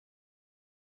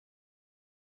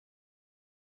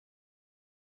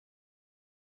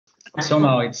So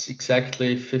now it's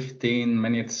exactly 15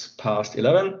 minutes past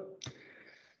 11.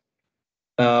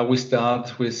 We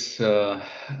start with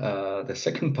the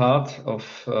second part of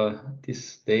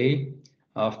this day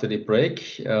after the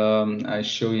break. I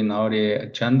show you now the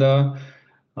agenda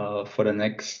for the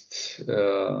next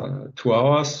 2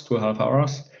 hours, 2.5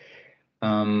 hours.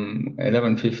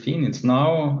 11:15 it's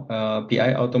now.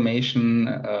 BI Automation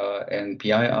and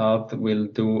BI Art will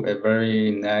do a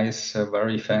very nice,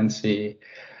 very fancy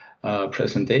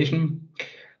presentation.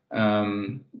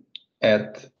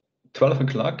 At 12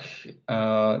 o'clock,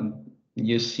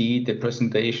 you see the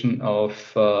presentation of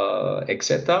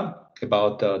Exeta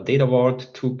about Data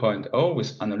Vault 2.0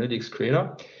 with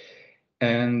AnalyticsCreator.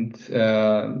 And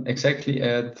exactly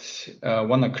at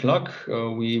 1 o'clock,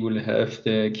 we will have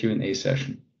the Q&A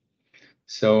session.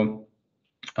 So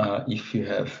if you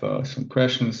have some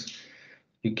questions,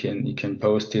 you can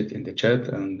post it in the chat,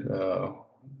 and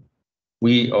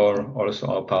we or also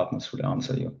our partners will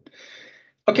answer you.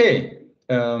 Okay,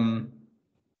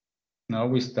 now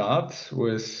we start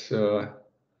with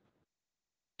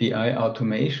BI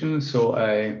Automation. So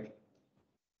I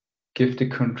give the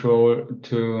control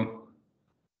to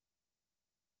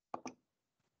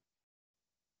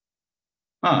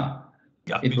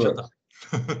it works.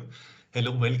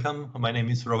 Hello, welcome. My name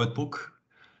is Robert Buck,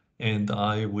 and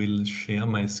I will share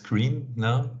my screen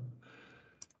now.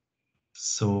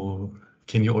 So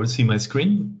can you all see my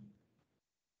screen?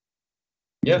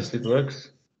 Yes, it works.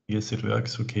 Yes, it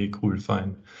works. Okay, cool,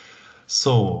 fine.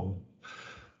 So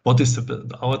what is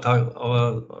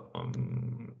our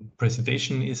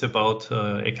presentation is about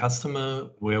a customer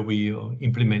where we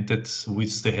implemented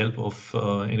with the help of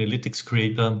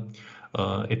AnalyticsCreator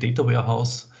a data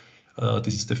warehouse.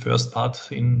 This is the first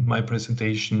part in my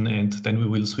presentation, and then we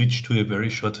will switch to a very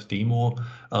short demo,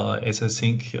 as I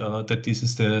think that this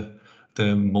is the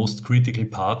most critical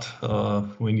part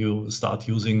when you start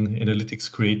using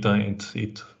AnalyticsCreator,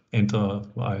 and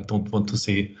I don't want to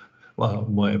say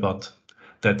more about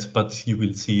that, but you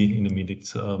will see in a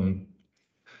minute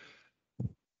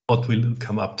what will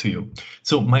come up to you.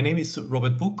 So my name is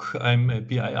Robert Buck. I'm a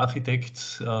BI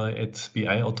architect at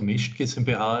BI Automation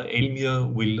GmbH. Elmir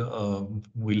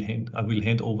I will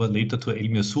hand over later to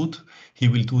Elmir Sood. He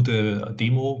will do the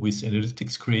demo with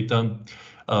AnalyticsCreator.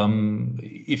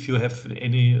 If you have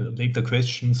any later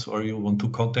questions or you want to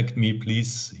contact me,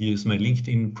 please, here's my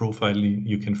LinkedIn profile.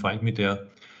 You can find me there.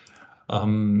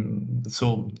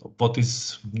 So what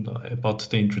is about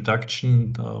the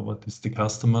introduction? What is the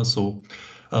customer? So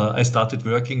I started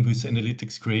working with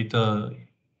AnalyticsCreator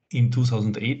in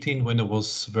 2018 when I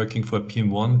was working for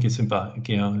PM1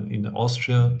 GmbH in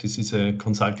Austria. This is a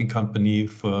consulting company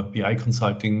for BI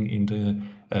consulting in the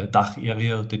DACH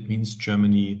area. That means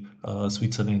Germany,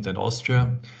 Switzerland, and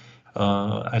Austria.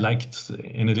 I liked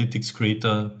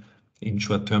AnalyticsCreator, in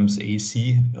short terms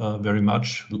AC, very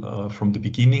much from the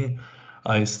beginning.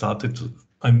 I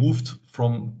moved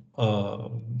from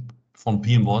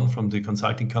PM1, from the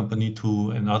consulting company,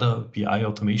 to another BI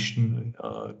automation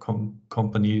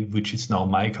company, which is now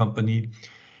my company.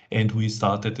 And we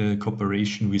started a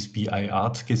cooperation with BI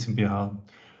Art GmbH.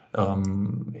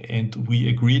 And we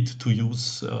agreed to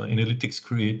use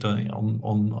AnalyticsCreator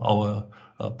on our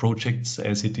projects,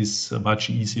 as it is much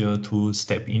easier to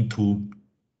step into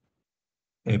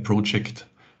a project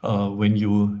when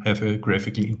you have a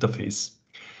graphical interface.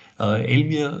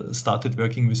 Elmir started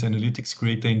working with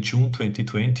AnalyticsCreator in June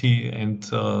 2020, and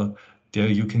there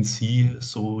you can see,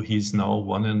 so he's now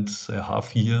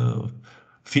 1.5 years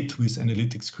fit with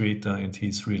AnalyticsCreator, and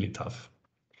he's really tough.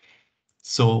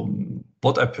 So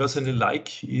what I personally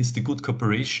like is the good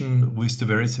cooperation with the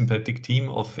very sympathetic team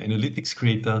of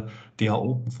AnalyticsCreator. They are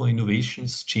open for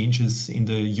innovations, changes in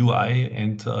the UI,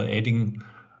 and adding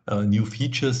new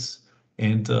features.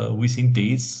 And within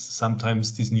days,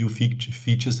 sometimes these new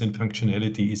features and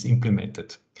functionality is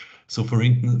implemented. So for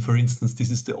instance,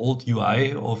 this is the old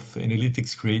UI of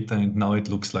AnalyticsCreator, and now it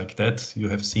looks like that. You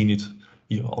have seen it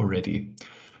here already.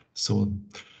 So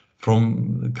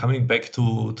from coming back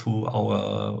to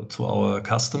our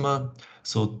customer,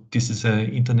 so this is an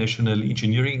international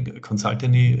engineering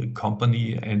consultancy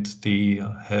company, and they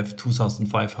have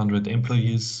 2,500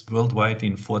 employees worldwide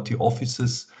in 40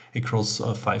 offices across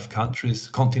 5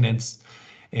 continents,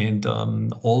 and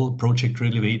all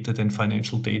project-related and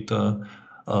financial data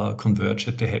converge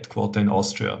at the headquarters in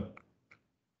Austria.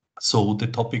 So the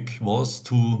topic was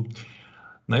to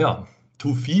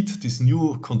feed this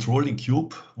new controlling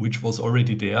cube, which was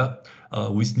already there,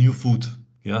 with new food.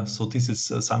 Yeah, so this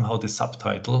is somehow the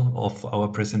subtitle of our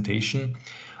presentation.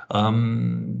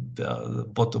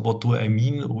 what do I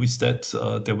mean with that?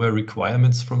 There were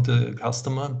requirements from the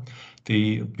customer.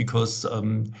 Because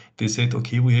they said,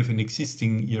 okay, we have an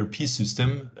existing ERP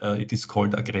system. It is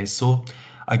called Aggresso.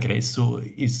 Aggresso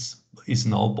is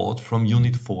now bought from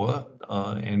Unit 4.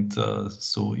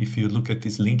 So if you look at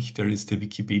this link, there is the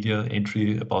Wikipedia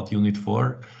entry about Unit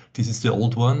 4. This is the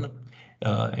old one.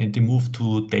 And they moved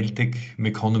to Deltec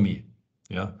Meconomy.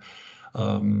 Yeah.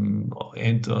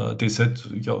 They said,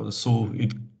 yeah, so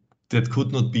that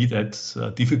could not be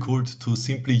that difficult to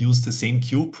simply use the same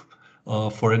cube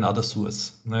for another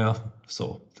source. Yeah,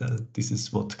 so this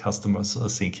is what customers are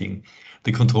thinking.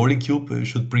 The controlling cube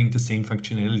should bring the same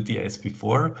functionality as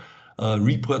before.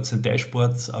 Reports and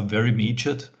dashboards are very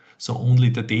majored, so only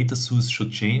the data source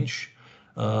should change.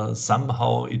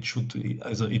 Somehow it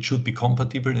should be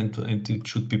compatible and it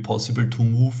should be possible to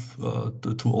move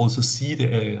to also see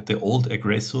the old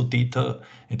Aggresso data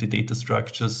and the data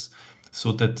structures,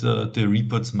 so that the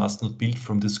reports must not build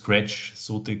from the scratch,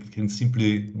 so they can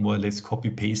simply more or less copy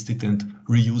paste it and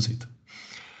reuse it.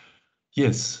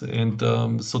 Yes, and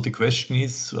so the question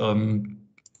is,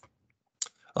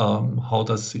 how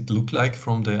does it look like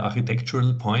from the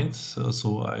architectural point?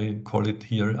 So I call it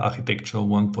here architecture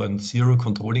 1.0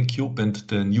 controlling cube and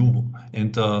the new.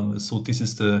 And so this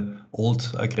is the old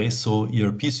Aggresso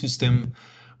ERP system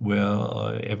where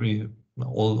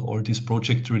all these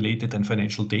project related and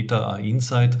financial data are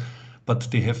inside, but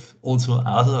they have also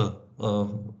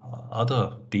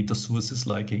other data sources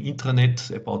like an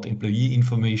intranet about employee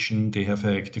information. They have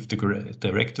an Active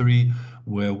Directory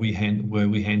where we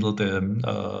handle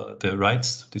the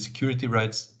rights, the security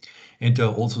rights, and there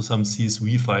are also some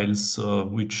CSV files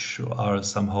which are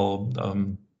somehow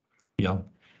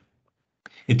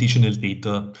additional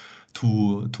data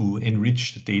to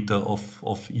enrich the data of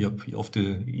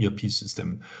the ERP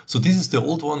system. So this is the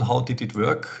old one. How did it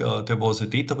work? There was a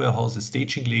data warehouse, a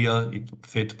staging layer, it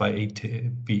fed by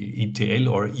ETL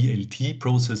or ELT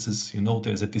processes. You know,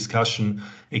 there's a discussion: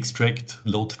 extract,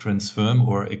 load, transform,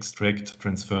 or extract,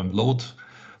 transform, load.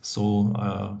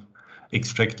 So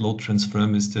extract, load,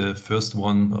 transform is the first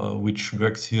one which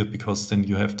works here, because then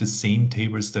you have the same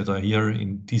tables that are here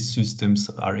in these systems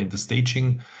are in the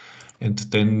staging. And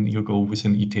then you go with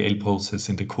an ETL process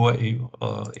in the core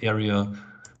area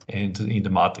and in the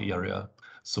mart area.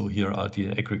 So here are the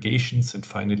aggregations, and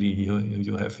finally here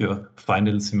you have your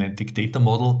final semantic data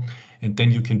model. And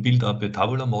then you can build up a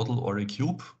tabular model or a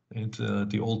cube. And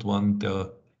the old one, there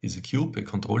is a cube, a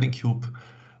controlling cube.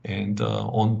 And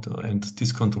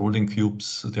these controlling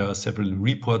cubes, there are several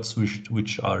reports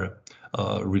which are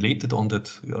related on that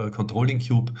controlling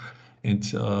cube. And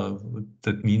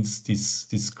that means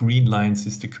these green lines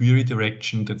is the query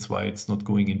direction. That's why it's not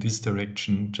going in this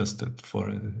direction, just that for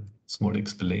a small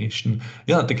explanation.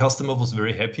 Yeah, the customer was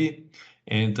very happy.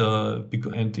 And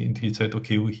he said,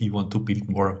 okay, he want to build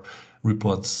more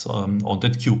reports on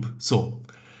that cube. So,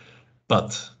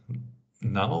 but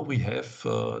now we have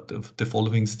the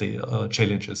following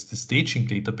challenges: the staging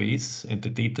database and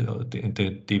the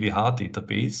DWH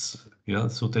database. Yeah,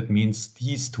 so that means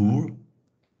these two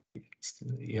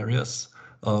areas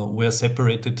were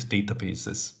separated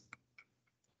databases.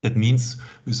 That means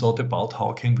we thought about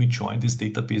how can we join these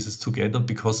databases together,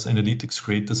 because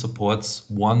AnalyticsCreator supports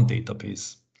one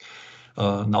database.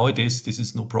 Nowadays, this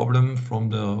is no problem from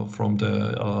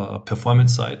the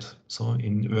performance side. So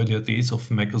in earlier days of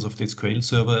Microsoft SQL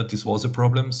Server, this was a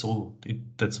problem. So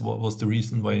that's what was the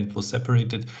reason why it was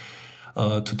separated.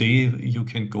 Today, you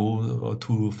can go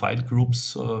to file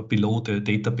groups below the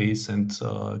database and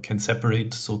can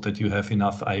separate so that you have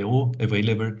enough I/O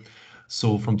available.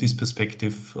 So from this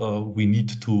perspective, we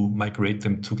need to migrate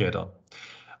them together.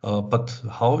 But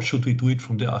how should we do it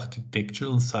from the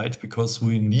architectural side? Because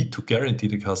we need to guarantee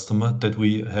the customer that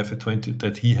we have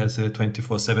that he has a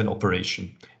 24/7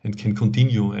 operation and can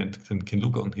continue and can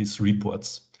look on his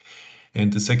reports.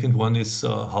 And the second one is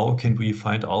how can we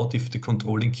find out if the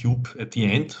controlling cube at the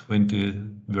end, when the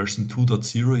version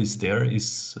 2.0 is there,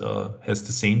 has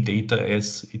the same data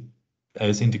as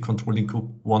in the controlling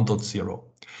cube 1.0.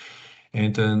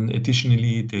 And then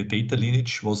additionally, the data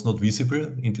lineage was not visible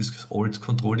in this old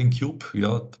controlling cube.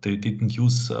 Yeah, they didn't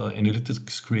use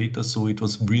AnalyticsCreator, so it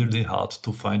was really hard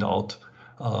to find out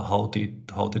how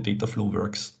the data flow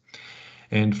works.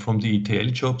 And from the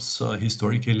ETL jobs,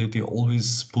 historically, they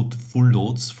always put full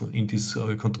loads in this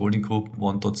controlling cube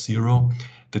 1.0.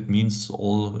 That means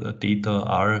all data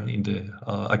are in the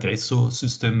Aggresso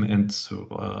system, and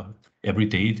so every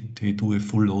day they do a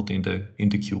full load in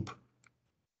the cube.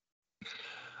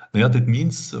 Yeah, that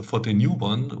means for the new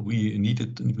one, we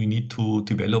need to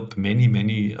develop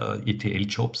many ETL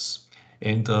jobs,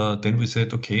 And then we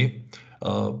said, okay,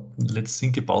 let's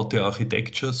think about the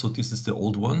architecture. So this is the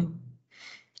old one.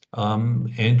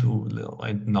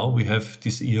 And now we have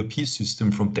this ERP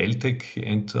system from Deltek,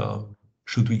 and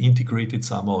should we integrate it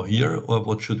somehow here, or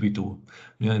what should we do?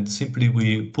 Yeah, and simply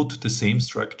we put the same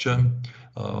structure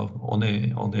on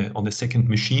a second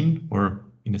machine or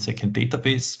in a second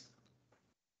database.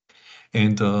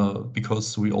 And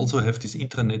because we also have this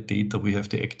intranet data, we have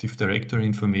the Active Directory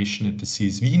information and the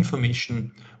CSV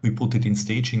information. We put it in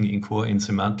staging, in core, in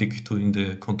semantic in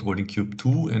the controlling cube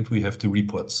 2, and we have the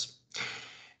reports.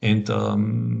 And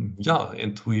yeah,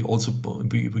 and we also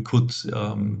we could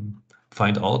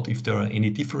find out if there are any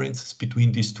differences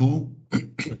between these two,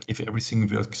 if everything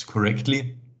works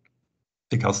correctly.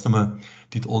 The customer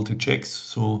did all the checks,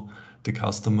 so the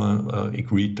customer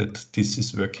agreed that this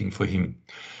is working for him.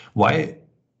 Why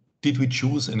did we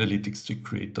choose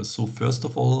AnalyticsCreator? So first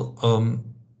of all,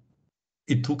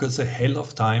 it took us a hell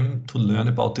of time to learn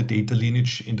about the data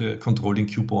lineage in the controlling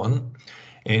cube 1,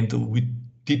 and we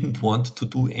didn't want to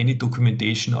do any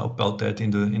documentation about that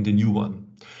in the new one,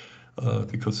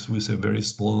 because with a very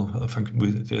small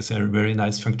there's a very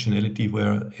nice functionality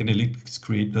where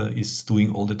AnalyticsCreator is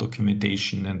doing all the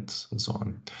documentation and so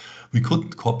on. We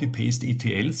couldn't copy paste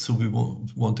ETLs, so we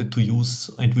wanted to use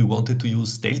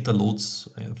delta loads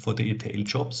for the ETL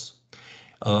jobs.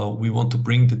 We want to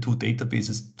bring the two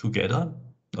databases together,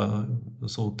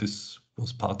 so this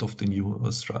was part of the new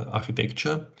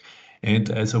architecture.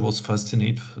 And as I was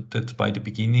fascinated that by the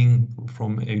beginning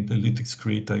from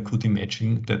AnalyticsCreator, I could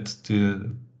imagine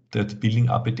that building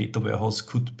up a data warehouse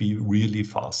could be really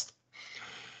fast.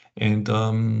 And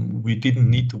we didn't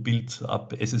need to build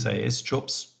up SSIS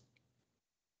jobs,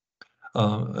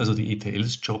 also the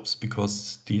ETLs jobs,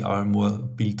 because they are more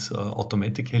built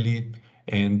automatically.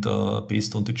 And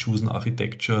based on the chosen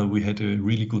architecture, we had a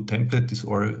really good template,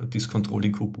 this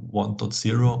controlling cube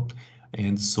 1.0.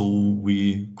 And so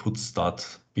we could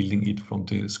start building it from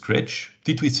the scratch.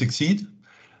 Did we succeed?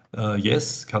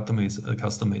 Yes, customer is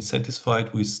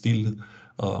satisfied. We still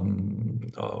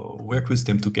work with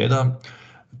them together.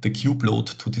 The cube load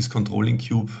to this controlling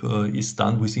cube is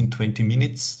done within 20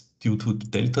 minutes due to the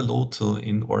delta load. So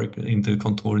in the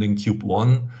controlling cube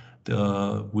 1,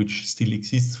 which still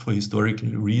exists for historical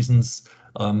reasons,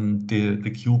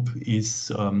 the cube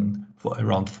is for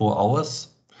around 4 hours.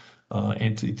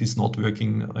 And it is not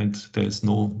working, and it is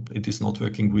not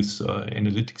working with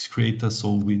AnalyticsCreator.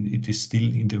 So it is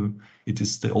still it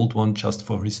is the old one just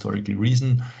for historical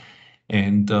reason.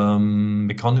 And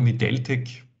Economy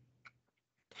Deltek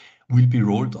will be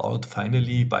rolled out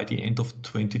finally by the end of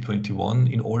 2021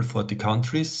 in all 40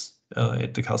 countries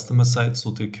at the customer side.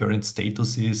 So the current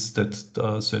status is that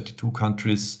 32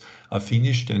 countries are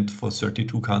finished, and for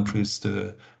 32 countries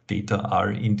the data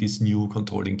are in this new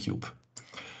controlling cube.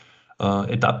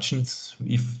 Adaptions,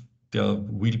 if there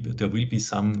will be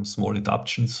some small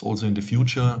adaptions also in the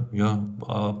future, yeah,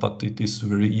 but it is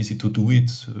very easy to do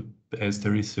it as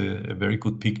there is a very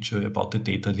good picture about the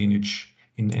data lineage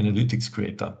in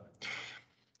AnalyticsCreator.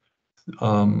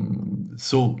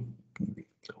 So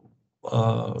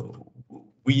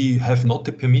we have not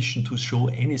the permission to show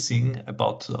anything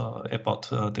about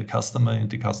the customer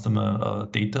and the customer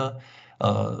data.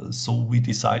 So we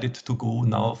decided to go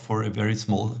now for a very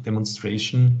small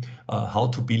demonstration how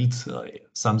to build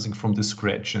something from the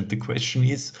scratch. And the question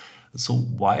is, so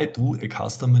why do a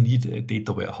customer need a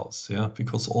data warehouse? Yeah,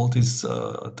 because all these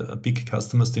the big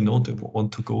customers, they know they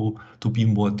want to go to be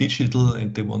more digital,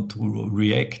 and they want to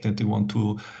react, and they want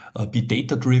to be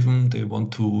data driven. They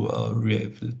want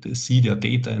to see their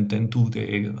data and then do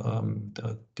the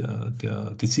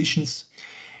decisions.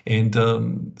 And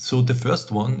so the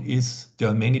first one is there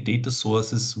are many data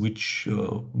sources which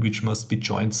must be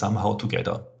joined somehow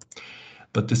together.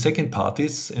 But the second part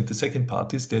is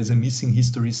there's a missing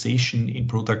historization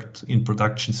in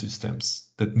production systems.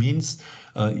 That means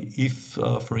if,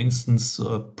 for instance,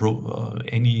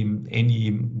 any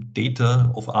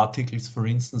data of articles, for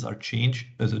instance, are changed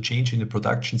as a change in a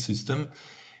production system,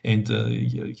 and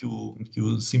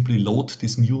you simply load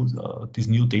this new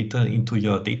data into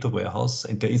your data warehouse,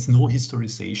 and there is no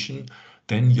historization,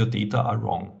 then your data are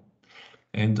wrong.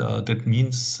 And that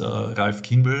means Ralph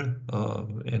Kimball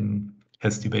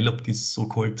has developed this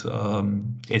so-called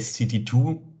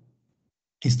SCD2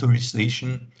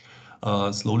 historization,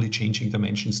 slowly changing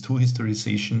dimensions to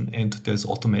historization, and there's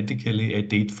automatically a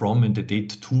date from and a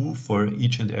date to for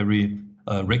each and every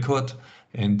record,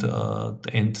 and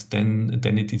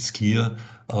then it is clear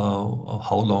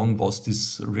how long was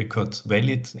this record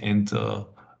valid, and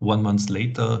 1 month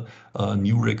later,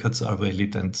 new records are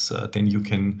valid, and then you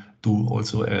can do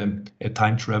also a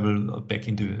time travel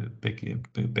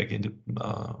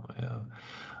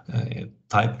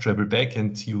time travel back,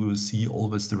 and you will see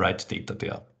always the right data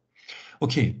there.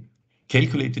 Okay.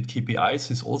 Calculated KPIs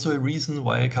is also a reason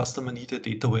why a customer needs a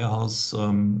data warehouse.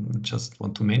 Just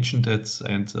want to mention that,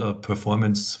 and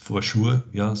performance for sure.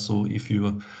 Yeah, so if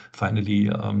you finally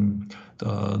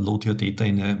load your data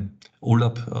in a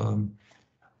OLAP,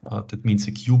 that means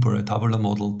a cube or a tabular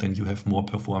model, then you have more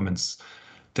performance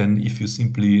than if you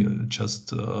simply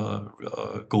just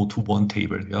go to one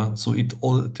table. Yeah, so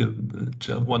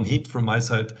one hint from my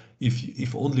side: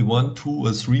 if only 1, 2,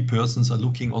 or 3 persons are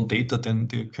looking on data, then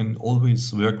they can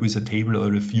always work with a table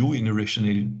or a view in a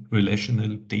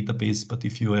relational database. But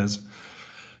if you have,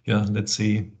 let's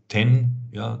say 10,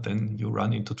 then you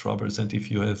run into troubles. And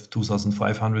if you have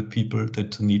 2,500 people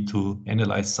that need to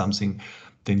analyze something,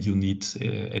 then you need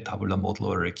a tabular model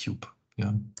or a cube.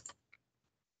 Yeah.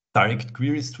 Direct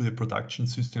queries to a production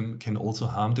system can also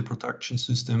harm the production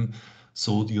system,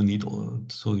 so you need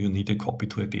a copy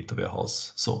to a data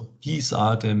warehouse. So these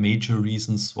are the major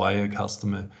reasons why a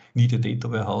customer needs a data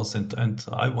warehouse, and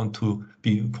I want to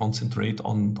concentrate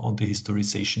on the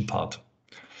historization part.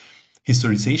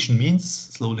 Historization means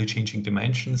slowly changing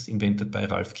dimensions, invented by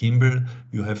Ralph Kimball.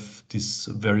 You have this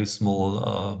very small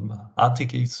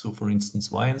articles. So for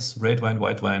instance, wines, red wine,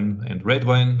 white wine, and red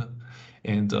wine.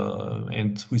 And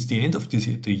with the end of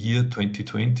the year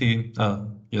 2020,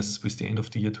 with the end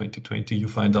of the year 2020, you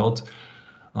find out,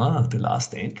 the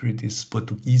last entry, this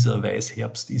Portugieser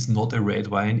Weißherbst, is not a red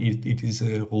wine, it is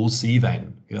a rosé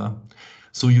wine. Yeah.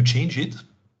 So you change it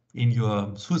in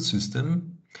your source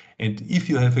system, and if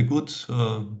you have a good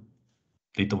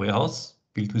data warehouse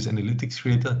built with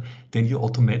AnalyticsCreator, then you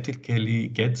automatically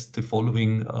get the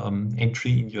following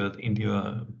entry in your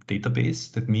database.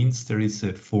 That means there is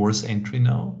a fourth entry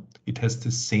now. It has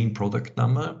the same product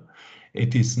number.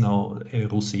 It is now a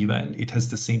rosé wine. It has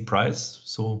the same price,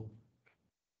 so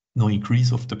no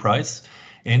increase of the price.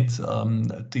 And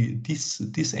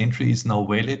this entry is now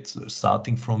valid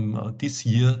starting from this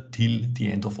year till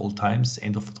the end of all times.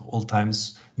 End of all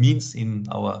times means in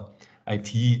our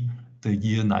IT the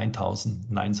year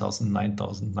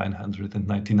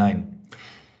 9,999.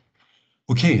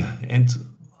 Okay, and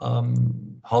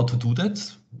how to do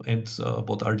that, and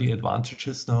what are the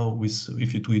advantages now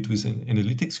if you do it with an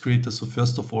AnalyticsCreator? So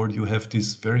first of all, you have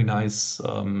this very nice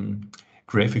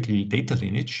graphical data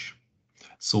lineage.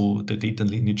 So the data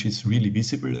lineage is really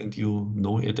visible, and you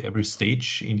know at every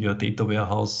stage in your data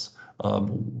warehouse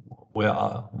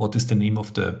what is the name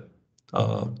of the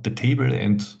table,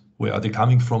 and where are they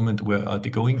coming from, and where are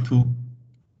they going to.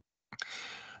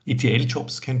 ETL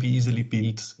jobs can be easily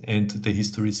built, and the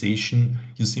historization,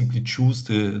 you simply choose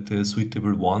the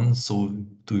suitable one. So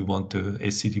do you want the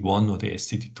SCD1 or the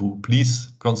SCD2? Please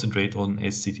concentrate on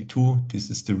SCD2.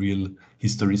 This is the real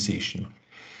historization.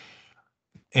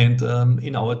 And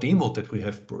in our demo that we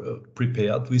have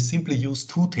prepared, we simply use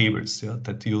 2 tables,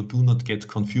 that you do not get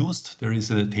confused. There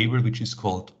is a table which is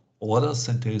called orders,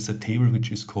 and there is a table which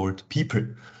is called people.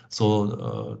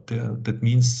 So that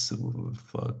means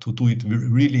to do it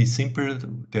really simple,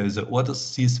 there is an orders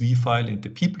CSV file and the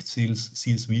people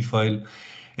CSV file,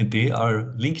 and they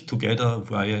are linked together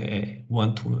via a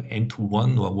 1-to-n to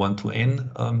 1 or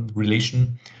 1-to-n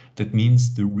relation. That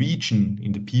means the region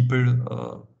in the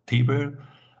people table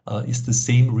is the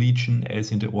same region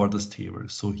as in the orders table.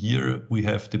 So here we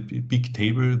have the big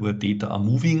table where data are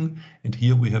moving, and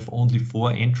here we have only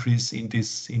 4 entries in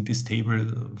this table.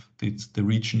 The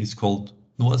region is called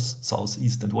North, South,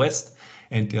 East, and West,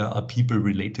 and there are people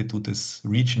related to these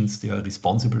regions. They are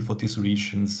responsible for these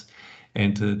regions,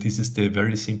 and this is the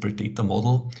very simple data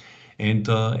model. And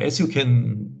as you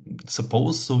can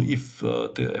suppose, so if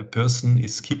the person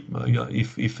is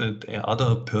if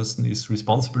another person is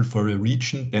responsible for a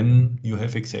region, then you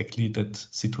have exactly that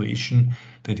situation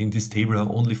that in this table are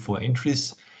only 4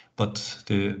 entries, but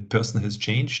the person has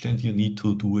changed, and you need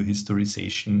to do a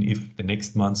historization if the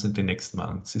next month and the next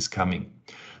month is coming.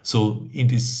 So in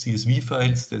these CSV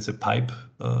files, there's a pipe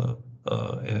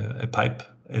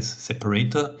as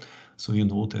separator. So you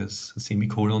know there's a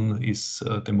semicolon is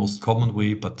the most common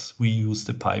way, but we use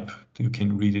the pipe. You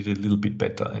can read it a little bit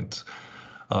better, and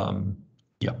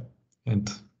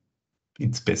and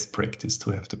it's best practice to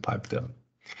have the pipe there.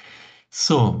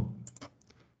 So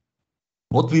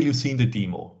what will you see in the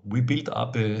demo? We built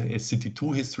up a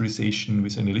SCD2 historization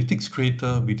with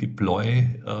AnalyticsCreator.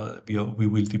 We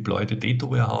will deploy the data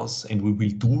warehouse, and we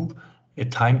will do a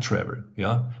time travel.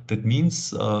 Yeah, that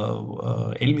means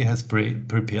Elmi has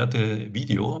prepared a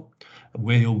video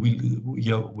where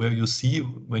you see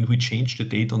when we change the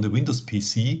date on the Windows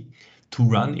PC to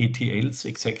run ATLs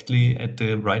exactly at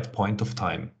the right point of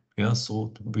time. Yeah,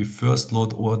 so we first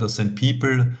load orders and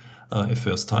people a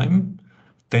first time,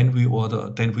 then we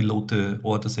load the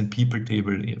orders and people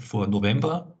table for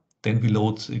November, then we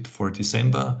load it for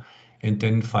December, and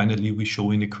then finally we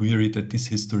show in a query that this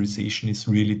historization is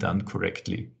really done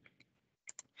correctly.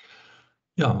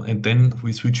 Yeah, and then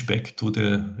we switch back to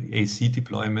the AC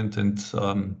deployment and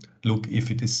look if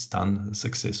it is done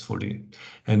successfully.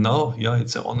 And now, yeah,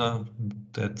 it's an honor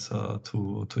that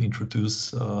to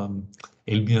introduce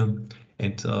Elmir,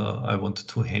 and I want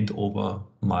to hand over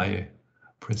my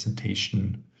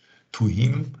presentation to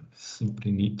him.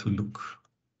 Simply need to look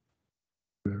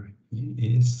where he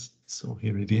is. So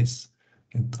here it is,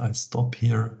 and I stop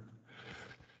here,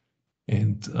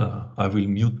 and I will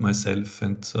mute myself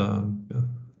and.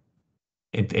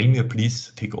 And Elmir,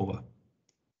 please take over.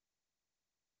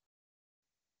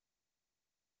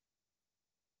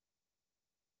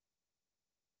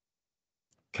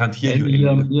 Can't hear you,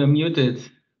 Elmir. You're muted.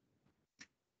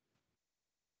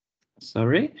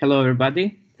 Sorry. Hello,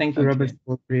 everybody. Thank you, Robert,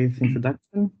 for a brief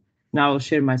introduction. Now I'll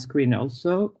share my screen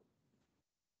also.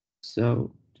 So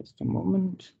just a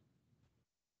moment.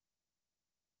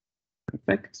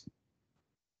 Perfect.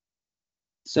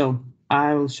 So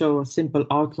I will show a simple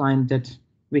outline that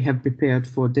we have prepared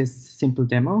for this simple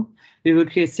demo. We will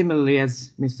create similarly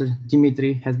as Mr.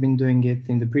 Dimitri has been doing it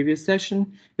in the previous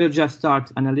session. We'll just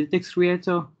start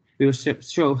AnalyticsCreator. We will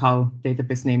show how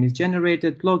database name is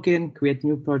generated, login, create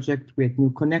new project, create new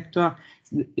connector.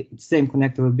 The same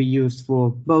connector will be used for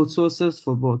both sources,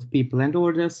 for both people and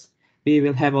orders. We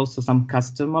will have also some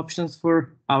custom options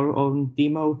for our own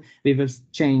demo. We will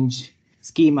change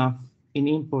schema in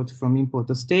import from import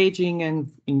to staging and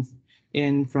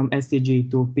from STG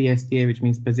to PSTA, which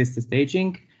means persistent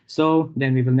staging. So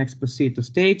then we will next proceed to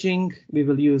staging. We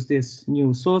will use these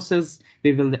new sources.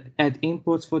 We will add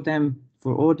imports for them,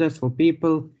 for orders, for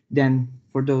people. Then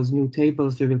for those new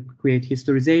tables, we will create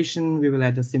historization. We will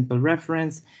add a simple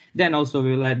reference. Then also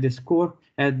we will add this core,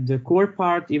 add the core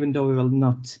part, even though we will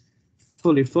not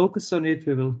fully focus on it.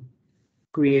 We will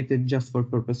create it just for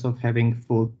purpose of having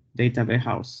full data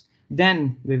warehouse.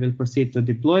 Then we will proceed to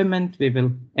deployment. We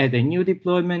will add a new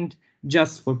deployment.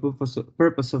 Just for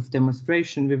purpose of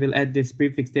demonstration, we will add this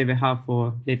prefix that we have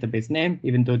for database name,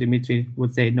 even though Dimitri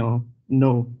would say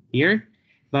no here.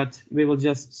 But we will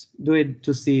just do it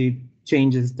to see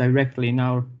changes directly in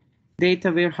our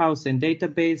data warehouse and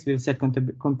database. We'll set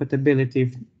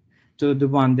compatibility to the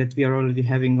one that we are already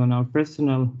having on our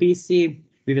personal PC.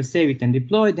 We will save it and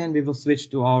deploy. Then we will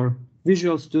switch to our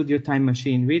Visual Studio Time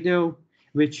Machine video,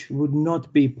 which would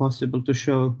not be possible to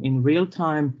show in real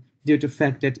time due to the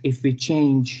fact that if we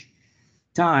change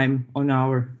time on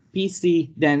our PC,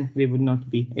 then we would not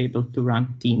be able to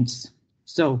run Teams.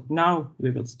 So now we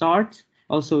will start.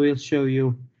 Also, we'll show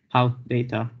you how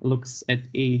data looks at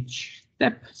each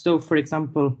step. So for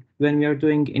example, when we are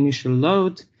doing initial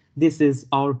load, this is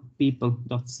our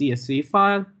people.csv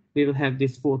file. We will have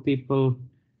these 4 people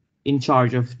in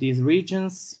charge of these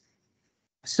regions.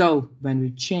 So when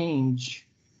we change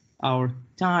our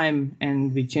time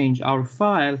and we change our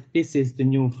file, this is the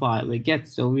new file we get.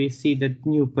 So we see that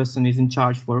new person is in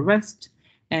charge for West,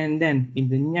 and then in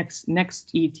the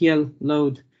next ETL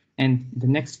load and the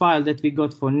next file that we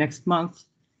got for next month,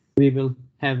 we will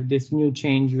have this new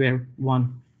change where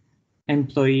one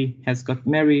employee has got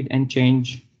married and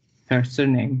change her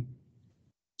surname.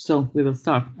 So we will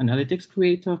start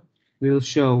AnalyticsCreator. We will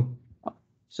show,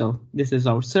 so this is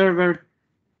our server.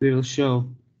 We will show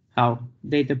how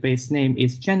database name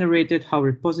is generated, how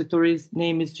repository's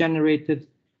name is generated.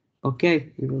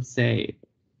 Okay, we will say,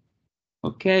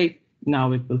 okay,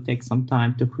 now it will take some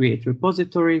time to create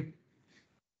repository.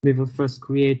 We will first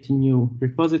create a new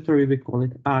repository. We call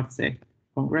it AnalyticsCreator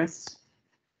Congress.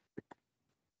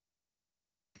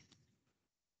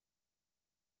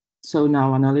 So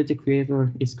now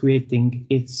AnalyticsCreator is creating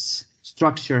its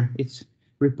structure, its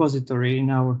repository in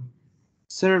our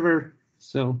server.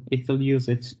 So it will use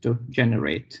it to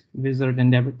generate wizard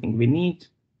and everything we need.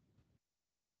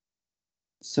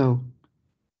 So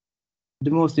the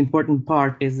most important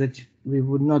part is that we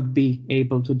would not be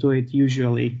able to do it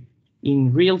usually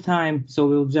in real time. So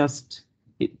we'll just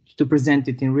to present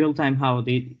it in real time how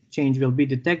the change will be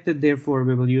detected. Therefore,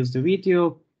 we will use the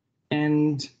video,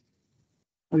 and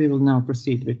we will now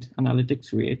proceed with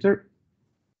AnalyticsCreator.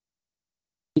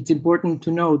 It's important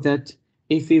to know that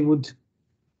if we would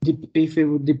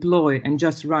deploy and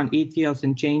just run ETLs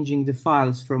and changing the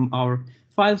files from our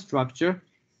file structure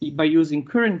by using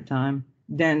current time,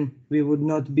 then we would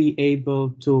not be able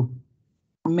to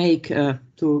make a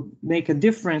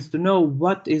difference, to know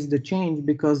what is the change,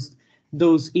 because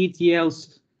those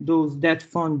ETLs, that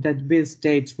font, that biz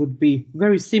states would be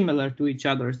very similar to each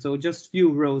other. So just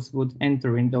few rows would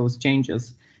enter in those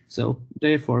changes. So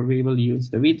therefore we will use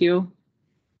the video.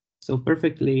 So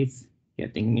perfectly, it's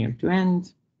getting near to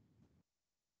end.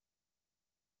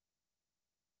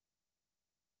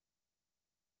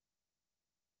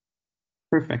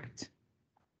 Perfect.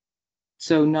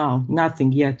 So now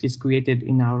nothing yet is created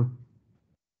in our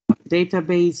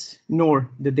database, nor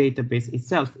the database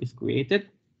itself is created.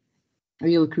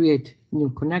 We will create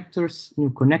new connectors, new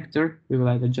connector. We will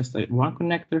either just add one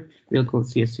connector. We'll call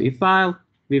CSV file.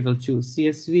 We will choose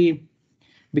CSV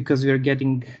because we are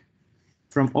getting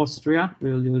from Austria.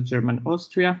 We will use German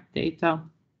Austria data.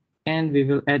 And we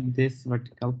will add this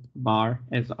vertical bar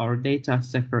as our data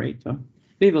separator.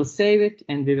 We will save it,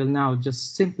 and we will now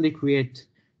just simply create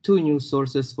two new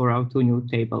sources for our two new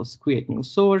tables. Create new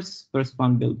source. First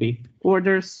one will be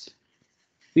orders.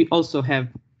 We also have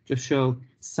to show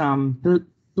some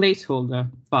placeholder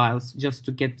files just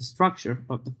to get the structure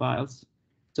of the files.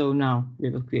 So now we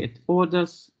will create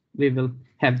orders. We will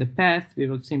have the path. We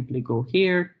will simply go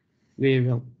here. We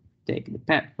will take the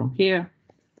path from here,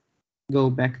 go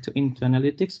back into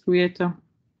Analytics Creator,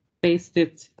 paste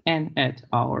it, and add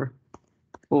our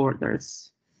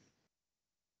orders.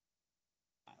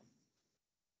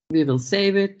 We will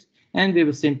save it, and we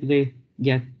will simply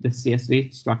get the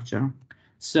CSV structure.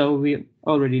 So we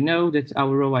already know that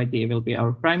our row ID will be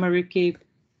our primary key,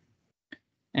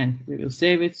 and we will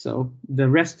save it. So the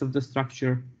rest of the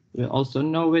structure will also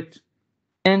know it,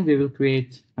 and we will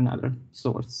create another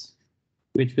source,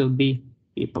 which will be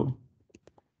people.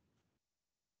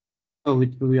 So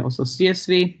it will be also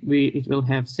CSV. It will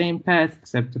have same path,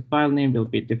 except the file name will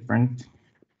be different.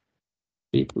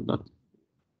 People.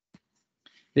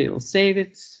 They will save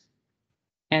it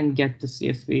and get the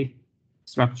CSV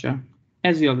structure.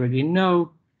 As we already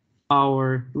know,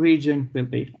 our region will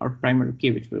be our primary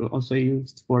key, which we will also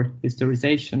use for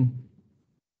historization.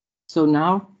 So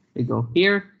now we go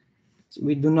here.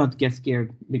 We do not get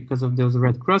scared because of those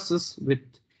red crosses.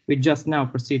 We just now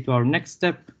proceed to our next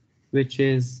step, which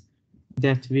is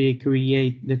that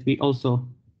we also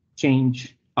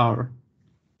change our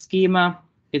schema.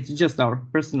 It's just our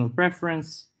personal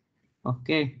preference.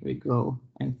 Okay, we go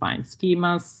and find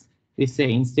schemas. We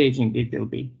say in staging it will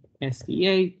be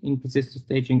STA, in persistent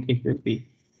staging it will be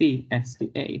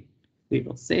PSTA. We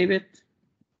will save it.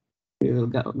 We will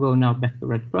go now back to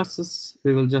red process.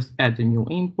 We will just add a new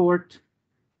import.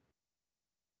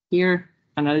 Here,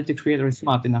 AnalyticsCreator is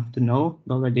smart enough to know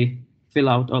already fill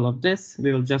out all of this.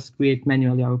 We will just create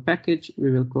manually our package.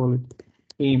 We will call it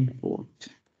import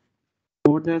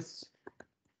orders.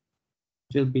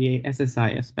 It will be a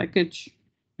SSIS package.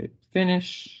 Hit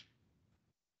finish.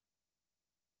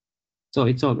 So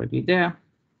it's already there.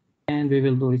 And we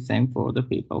will do the same for the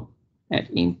people. Add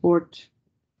import.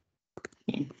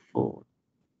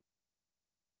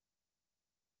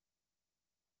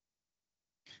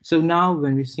 So now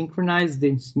when we synchronize,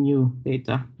 this new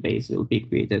database will be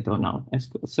created on our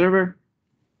SQL server.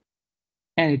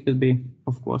 And it will be,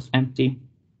 of course, empty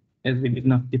as we did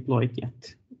not deploy it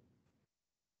yet.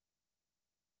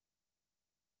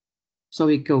 So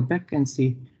we go back and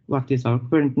see what is our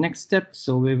current next step.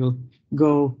 So we will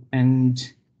go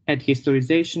and add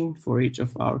historization for each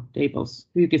of our tables.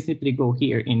 You can simply go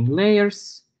here in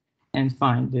layers and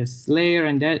find this layer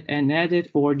and add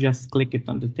it, or just click it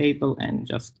on the table and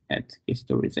just add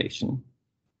historization.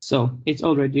 So it's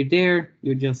already there.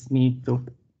 You just need to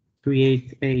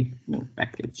create a new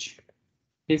package.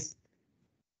 You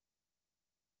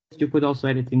could also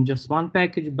add it in just one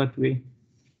package, but we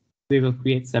will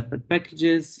create separate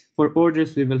packages. For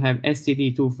orders, we will have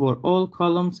std2 for all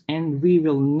columns, and we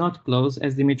will not close,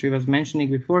 as Dimitri was mentioning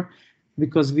before,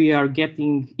 because we are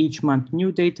getting each month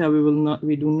new data.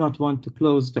 We do not want to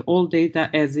close the old data,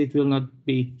 as it will not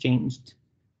be changed.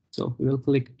 So we will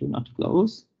click do not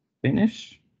close,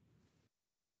 finish.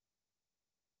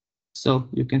 So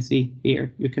you can see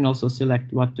here, you can also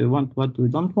select what we want, what we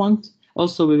don't want.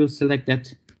 Also, we will select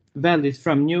that values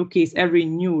from new keys. Every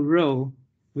new row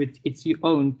with its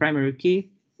own primary key,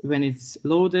 when it's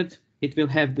loaded, it will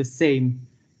have the same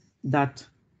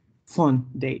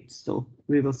font date. So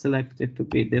we will select it to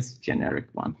be this generic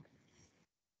one.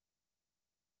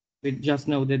 We just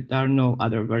know that there are no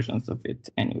other versions of it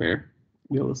anywhere.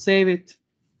 We will save it.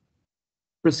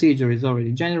 Procedure is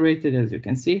already generated, as you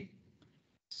can see.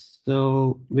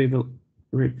 So we will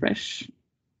refresh.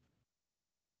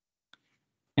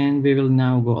 And we will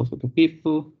now go also to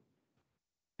people,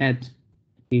 add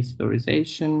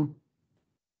historization.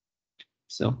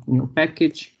 So new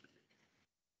package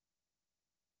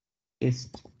is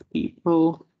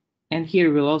people, and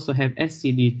here we'll also have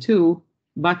std2,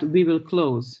 but we will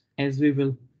close as we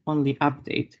will only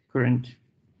update current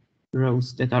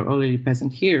rows that are already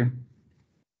present here.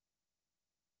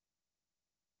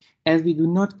 As we do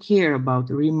not care about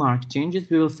remark changes,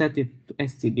 we will set it to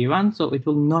std1, so it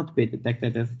will not be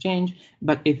detected as a change,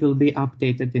 but it will be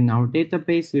updated in our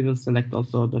database. We will select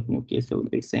also .new case, so it will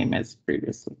be same as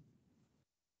previously.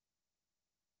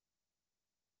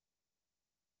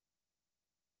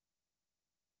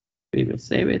 We will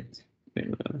save it, we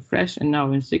will refresh, and now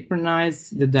when synchronize,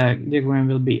 the diagram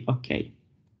will be okay.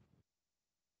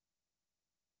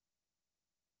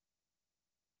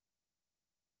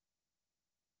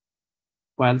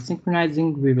 While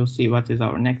synchronizing, we will see what is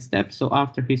our next step. So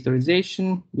after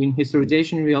historization, in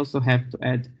historization, we also have to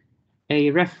add a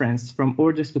reference from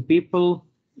orders to people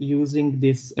using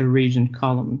this region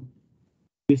column.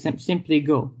 We simply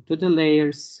go to the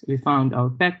layers, we found our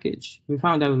package, we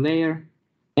found our layer,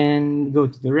 and go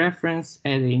to the reference,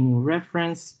 add a new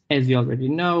reference. As you already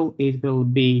know, it will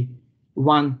be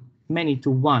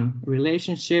many-to-one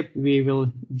relationship. We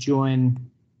will join,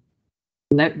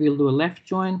 we'll do a left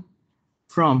join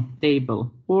from table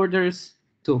orders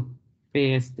to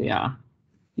PSDA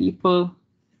people,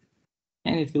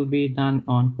 and it will be done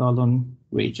on column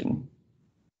region.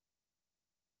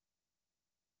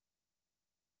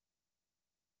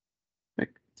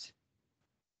 Perfect.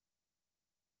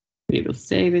 We will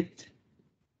save it,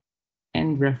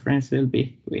 and reference will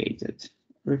be created.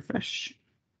 Refresh.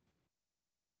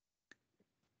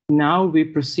 Now we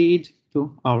proceed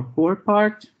to our core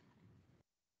part.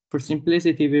 For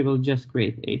simplicity, we will just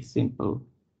create a simple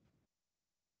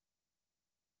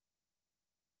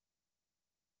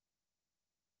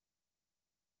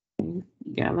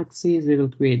galaxies. We will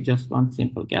create just one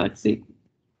simple galaxy.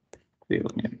 We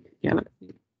will name it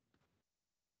galaxy.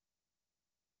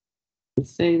 We'll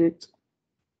save it.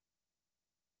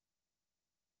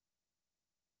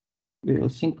 We will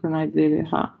synchronize the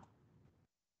AVH.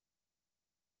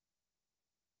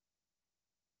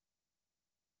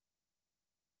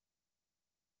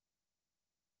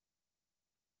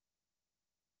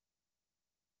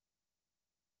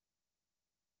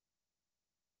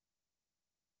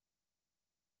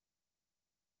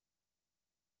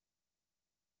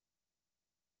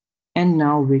 And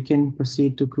now we can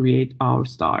proceed to create our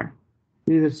star.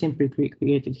 We will simply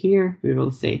create it here. We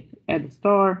will say add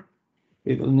star.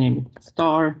 We will name it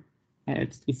star,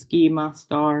 add the schema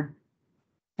star,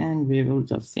 and we will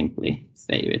just simply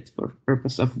save it for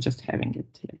purpose of just having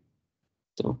it here.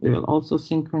 So we will also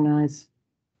synchronize.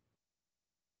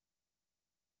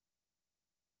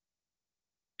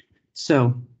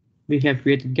 So we have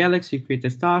created galaxy,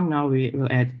 created star. Now we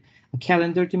will add a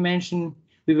calendar dimension.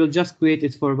 We will just create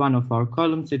it for one of our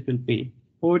columns. It will be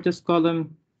orders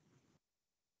column.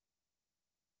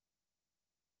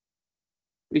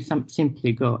 We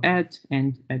simply go add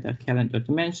and add a calendar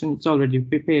dimension. It's already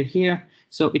prepared here.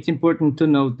 So it's important to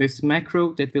know this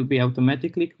macro that will be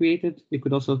automatically created. We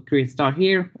could also create star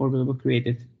here, or we will create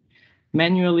it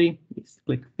manually. Let's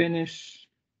click finish.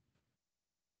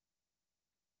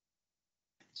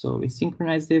 So we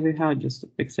synchronize the AVH just to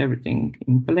fix everything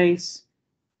in place.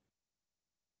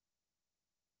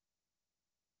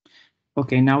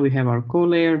 Okay, now we have our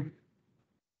co-layer.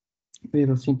 We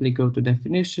will simply go to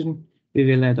definition. We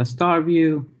will add a star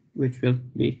view, which will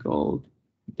be called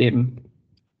dim.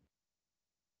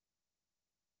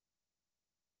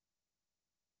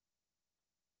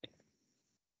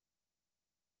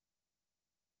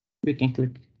 We can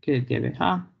click create the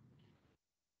AVH.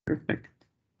 Perfect.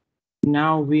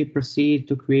 Now we proceed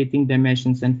to creating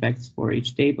dimensions and facts for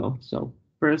each table. So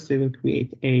first we will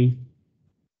create a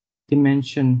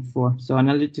dimension for, so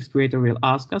AnalyticsCreator will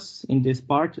ask us in this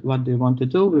part, what do you want to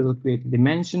do? We will create a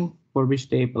dimension for which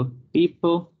table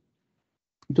people.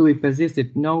 Do we persist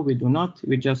it? No, we do not.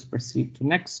 We just proceed to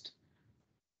next.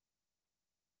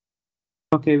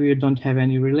 Okay, we don't have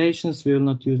any relations. We will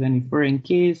not use any foreign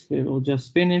keys. We will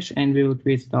just finish and we will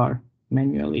create star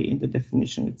manually in the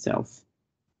definition itself.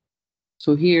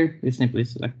 So here we simply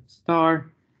select star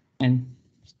and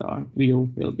star view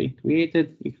will be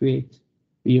created. We create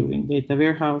view in data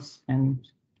warehouse and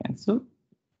cancel.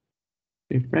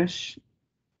 Refresh.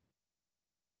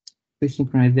 We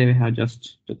synchronize the AVH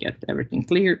just to get everything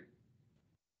clear.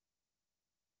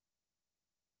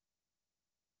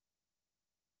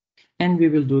 And we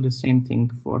will do the same thing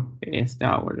for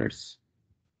ASDA orders.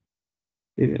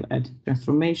 We will add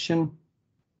transformation,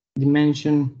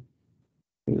 dimension.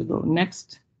 We will go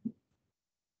next.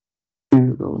 We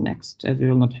will go next as we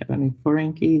will not have any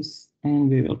foreign keys, and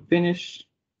we will finish.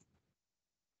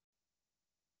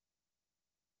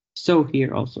 So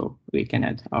here also we can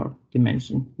add our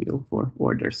dimension view for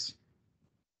orders.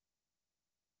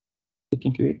 We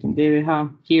can create in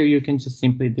DVH. Here you can just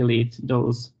simply delete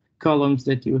those columns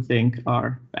that you think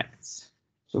are facts.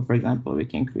 So for example, we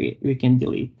can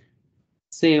delete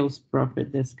sales,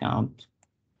 profit, discount.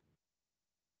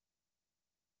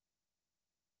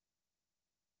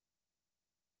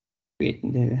 Create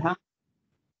in DVH.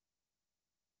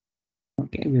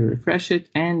 Okay, we refresh it,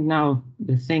 and now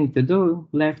the thing to do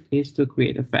left is to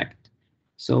create a fact.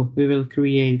 So we will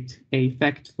create a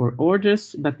fact for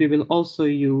orders, but we will also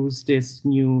use this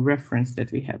new reference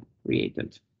that we have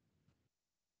created.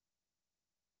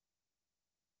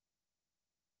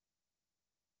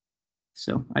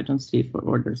 So I don't see for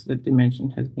orders that dimension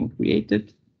has been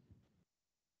created.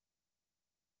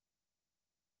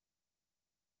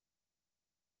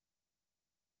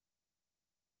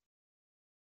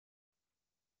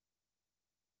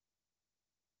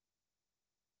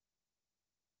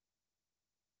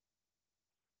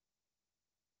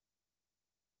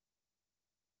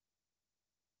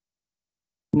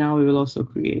 Now we will also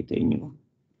create a new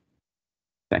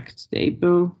fact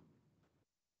table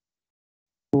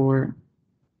for,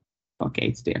 okay,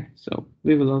 it's there. So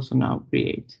we will also now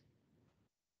create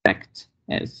fact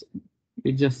as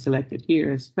we just selected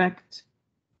here as fact.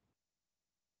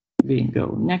 We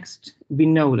go next. We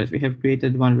know that we have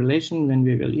created one relation. When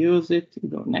we will use it, we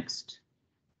go next.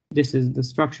 This is the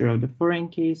structure of the foreign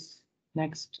keys.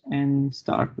 Next, and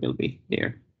star will be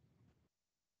there.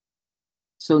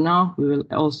 So now we will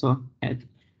also add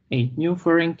a new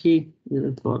foreign key. We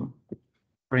will call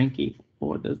foreign key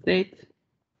for the date.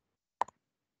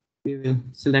 We will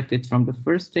select it from the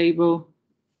first table.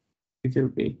 It will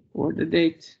be order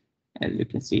date, as you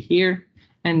can see here.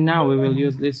 And now we will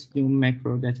use this new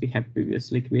macro that we have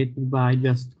previously created by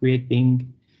just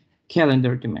creating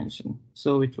calendar dimension.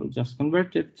 So it will just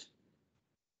convert it.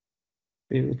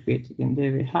 We will create it in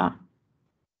DVH.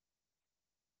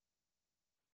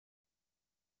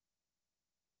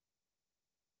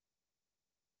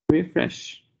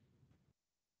 Refresh.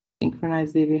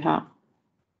 Synchronize DVH.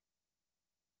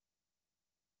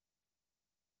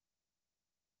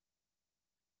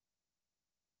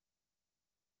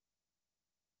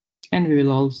 And we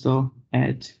will also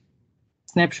add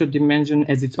snapshot dimension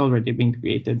as it's already been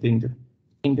created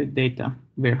in the data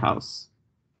warehouse.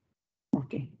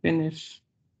 Okay, finish.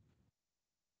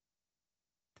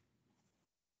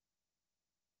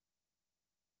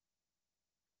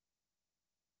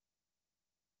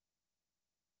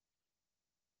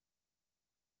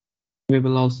 We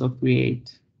will also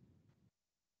create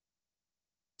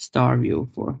star view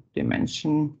for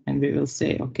dimension, and we will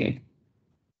say, okay,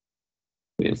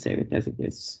 we'll save it as it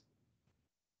is.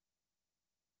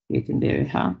 Create in there,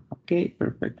 huh? Okay,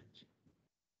 perfect.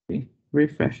 We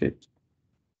refresh it.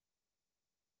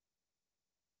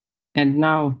 And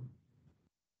now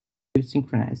we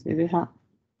synchronize DVH.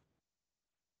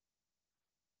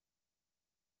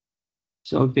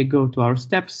 So if we go to our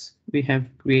steps, we have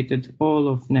created all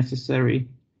of necessary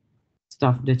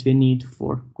stuff that we need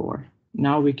for core.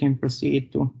 Now we can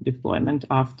proceed to deployment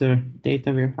after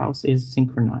data warehouse is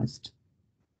synchronized.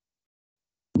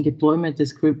 Deployment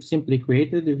is simply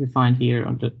created if we find here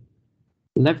on the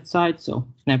left side. So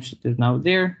snapshot is now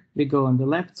there. We go on the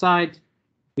left side.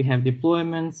 We have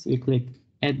deployments. We click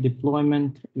add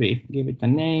deployment. We give it a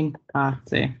name.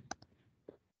 AC.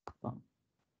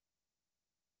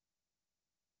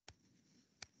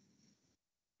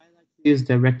 Use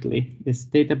directly this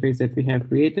database that we have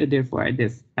created. Therefore, I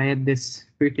add this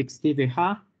prefix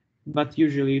DVH, but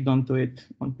usually you don't do it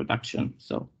on production.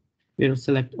 So we'll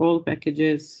select all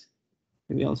packages.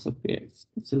 We also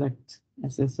select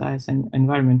SSI as an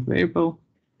environment variable.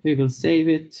 We will save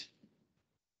it.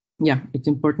 Yeah, it's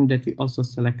important that we also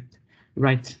select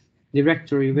right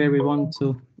directory where we want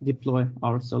to deploy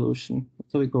our solution.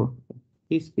 So we go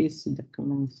this piece,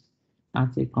 documents,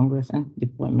 AnalyticsCreator Congress, and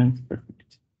deployment.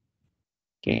 Perfect.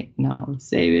 Okay, now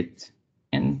save it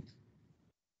and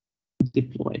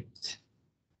deploy it.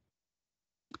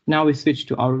 Now we switch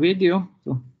to our video,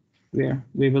 so where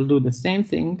we will do the same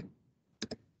thing.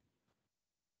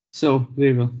 So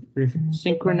we will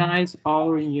synchronize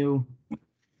our new,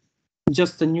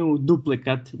 just a new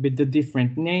duplicate with the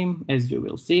different name, as you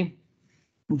will see,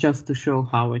 just to show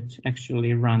how it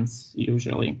actually runs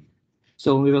usually.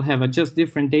 So we will have a just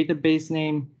different database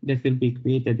name that will be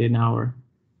created in our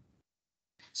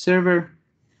server.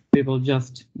 We will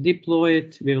just deploy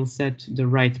it. We will set the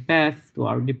right path to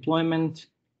our deployment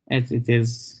as it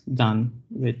is done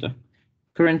with the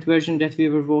current version that we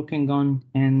were working on,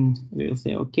 and we will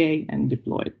say OK and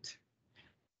deploy it.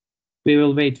 We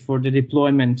will wait for the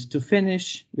deployment to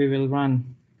finish. We will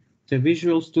run the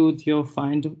Visual Studio,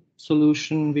 find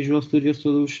solution, Visual Studio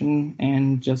solution,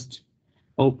 and just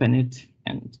open it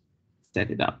and set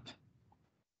it up.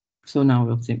 So now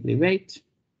we'll simply wait.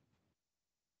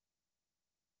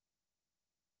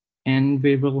 And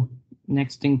we will,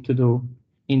 next thing to do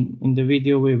in the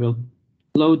video, we will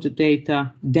load the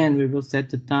data, then we will set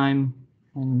the time,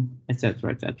 and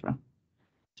etc. etc.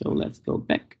 So let's go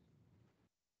back.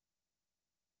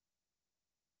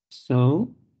 So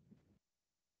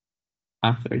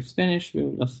after it's finished, we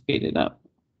will just speed it up.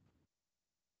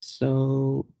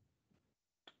 So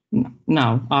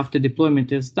now, after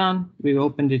deployment is done, we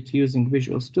opened it using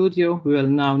Visual Studio. We will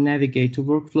now navigate to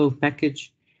workflow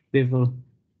package. We will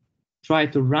try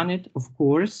to run it, of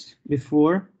course.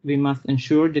 Before, we must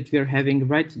ensure that we are having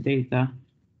right data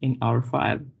in our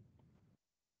file.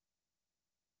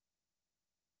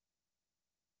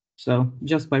 So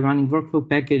just by running workflow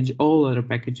package, all other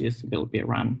packages will be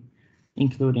run,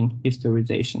 including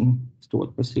historization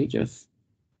stored procedures.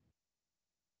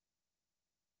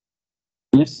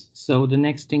 Yes, so the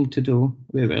next thing to do,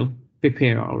 we will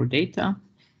prepare our data.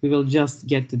 We will just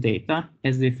get the data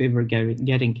as if we were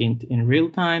getting it in real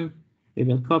time. We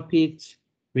will copy it,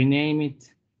 rename it,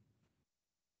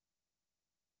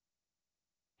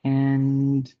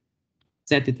 and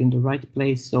set it in the right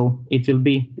place so it will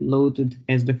be loaded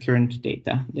as the current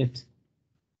data that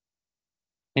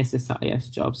SSIS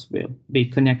jobs will be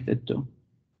connected to.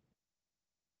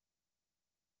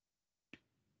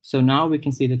 So now we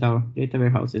can see that our data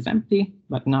warehouse is empty,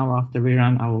 but now after we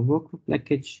run our workflow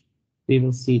package, we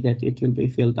will see that it will be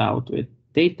filled out with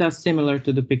data similar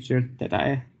to the picture that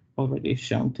I already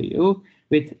shown to you,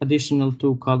 with additional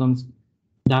 2 columns,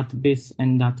 .bis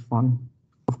and .fon.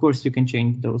 Of course, you can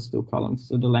change those 2 columns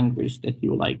to the language that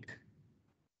you like.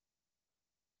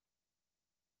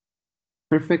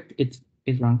 Perfect, it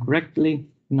is run correctly.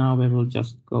 Now we will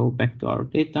just go back to our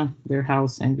data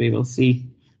warehouse and we will see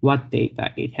what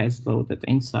data it has loaded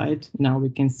inside. Now we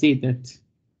can see that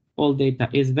all data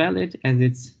is valid as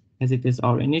it is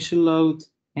our initial load,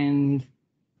 and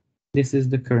this is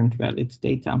the current valid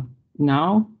data.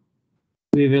 Now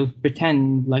we will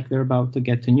pretend like we're about to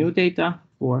get the new data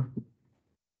for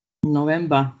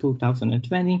November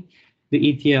 2020. The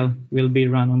ETL will be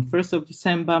run on 1st of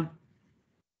December.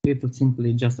 We will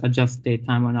simply just adjust date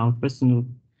time on our personal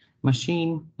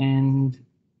machine, and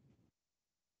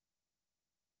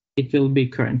it will be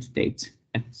current date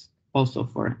also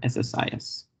for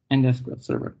SSIS and SQL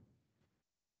Server.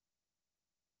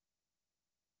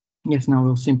 Yes, now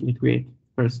we'll simply create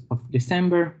 1st of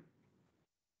December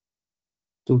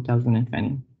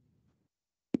 2020.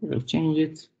 We will change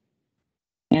it,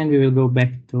 and we will go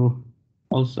back to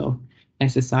also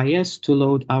SSIS to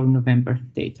load our November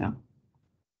data,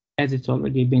 as it's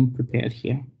already been prepared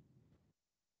here.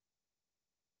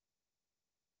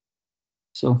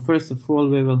 So first of all,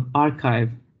 we will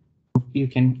archive. You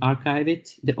can archive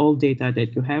it, the old data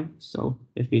that you have, so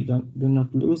if we do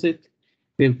not lose it,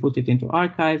 we'll put it into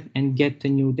archive and get the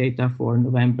new data for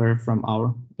November from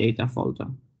our data folder.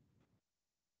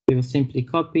 We will simply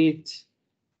copy it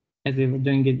as we were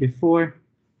doing it before,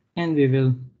 and we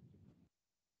will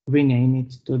rename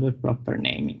it to the proper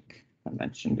naming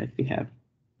convention that we have.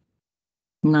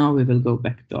 Now we will go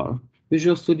back to our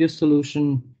Visual Studio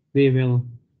solution. We will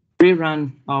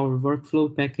rerun our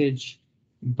workflow package,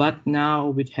 but now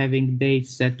with having date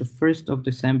set to 1st of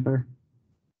December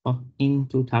in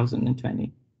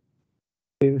 2020.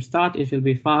 We will start, it will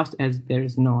be fast as there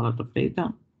is no lot of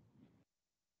data.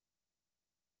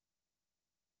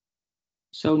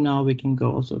 So now we can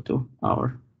go also to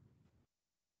our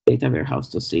data warehouse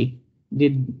to see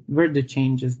were the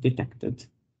changes detected.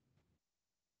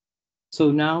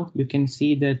 So now you can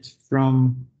see that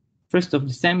from 1st of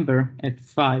December at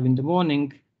 5 in the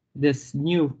morning, this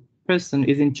new person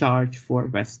is in charge for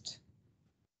West.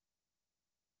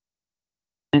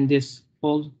 And this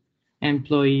old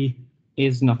employee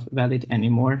is not valid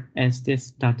anymore, as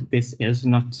this database is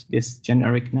not this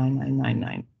generic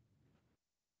 9999.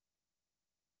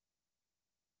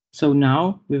 So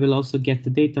now we will also get the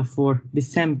data for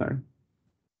December,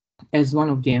 as one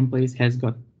of the employees has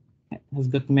got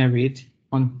married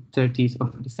on 30th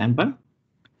of December.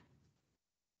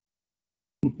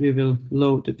 We will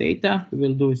load the data. We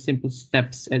will do simple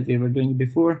steps as we were doing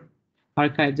before.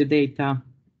 Archive the data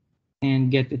and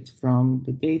get it from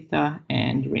the data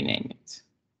and rename it.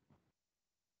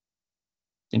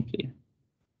 Simply.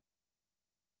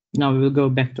 Now we will go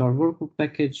back to our workbook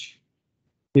package.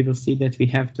 We will see that we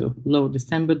have to load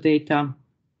December data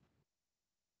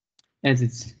as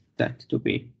it's set to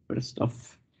be 1st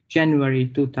of January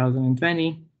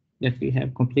 2020 that we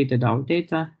have completed our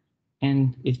data,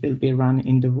 and it will be run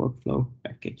in the workflow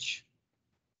package.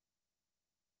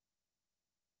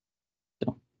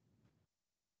 So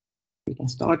we can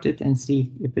start it and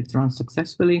see if it runs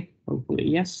successfully. Hopefully,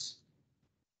 yes.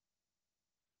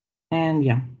 And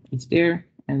yeah, it's there.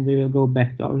 And we will go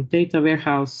back to our data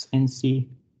warehouse and see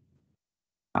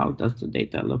how does the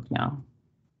data look now.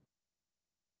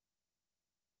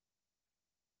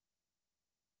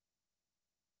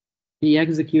 We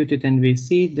execute it and we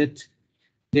see that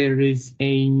there is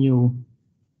a new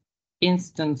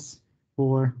instance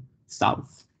for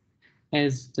South,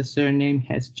 as the surname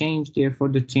has changed, therefore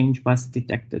the change was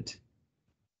detected.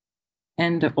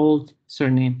 And the old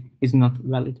surname is not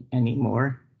valid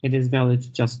anymore. It is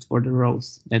valid just for the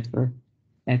rows that were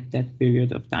at that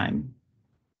period of time.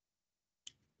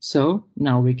 So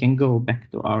now we can go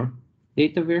back to our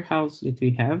data warehouse that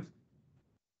we have.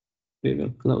 We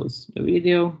will close the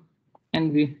video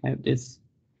and we have this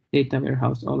data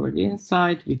warehouse already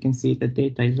inside. We can see the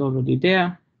data is already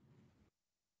there.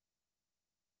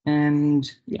 And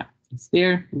yeah, it's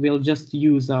there. We'll just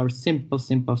use our simple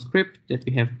script that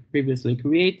we have previously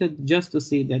created just to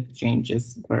see that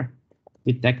changes were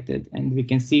detected, and we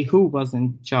can see who was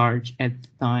in charge at the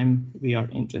time we are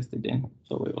interested in.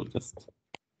 So we will just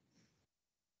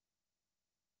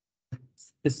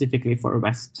specifically for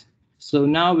West. So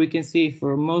now we can see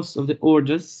for most of the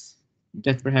orders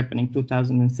that were happening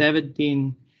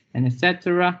 2017 and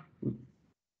etc.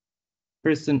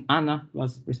 person Anna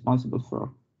was responsible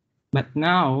for. But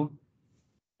now,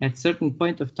 at certain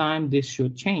point of time, this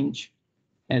should change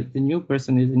as the new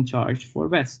person is in charge for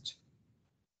West.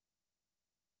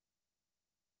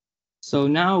 So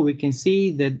now we can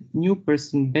see that new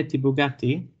person Betty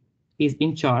Bugatti is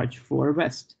in charge for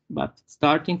West, but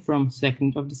starting from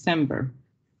 2nd of December,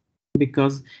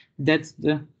 because that's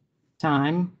the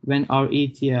time when our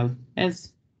ETL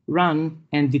has run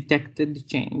and detected the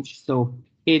change. So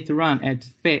it ran at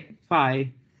 5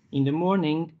 in the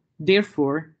morning.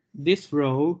 Therefore, this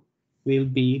row will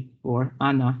be for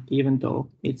Anna, even though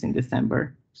it's in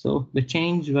December. So the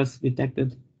change was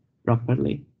detected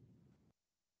properly.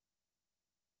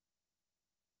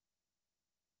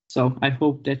 So I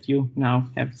hope that you now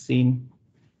have seen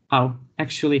how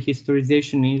actually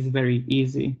historization is very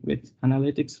easy with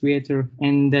AnalyticsCreator,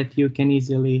 and that you can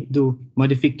easily do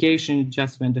modification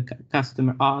just when the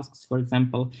customer asks. For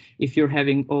example, if you're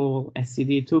having all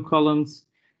SCD2 columns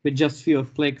with just few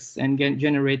of clicks and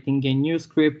generating a new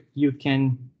script, you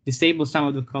can disable some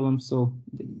of the columns so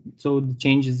the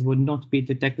changes would not be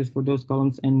detected for those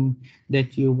columns, and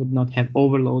that you would not have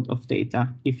overload of data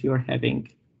if you're having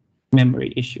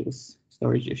memory issues,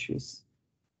 storage issues.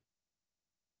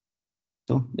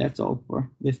 So that's all for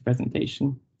this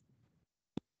presentation.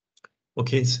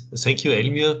 Okay, thank you,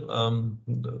 Elmir.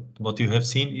 What you have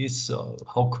seen is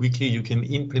how quickly you can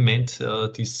implement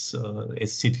this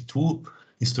SCD2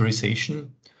 historization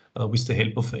with the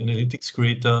help of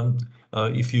AnalyticsCreator.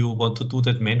 If you want to do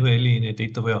that manually in a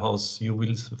data warehouse, you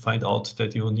will find out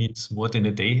that you need more than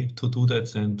a day to do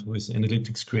that, and with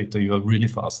AnalyticsCreator you are really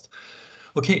fast.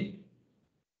 Okay,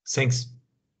 thanks.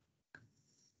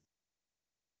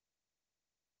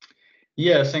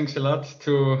 Yeah, thanks a lot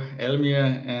to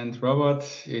Elmir and Robert.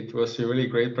 It was a really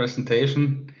great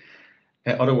presentation.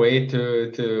 Other way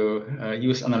to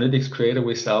use AnalyticsCreator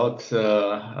without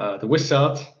the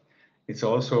wizard. It's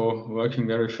also working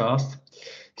very fast.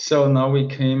 So now we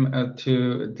came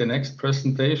to the next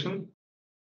presentation.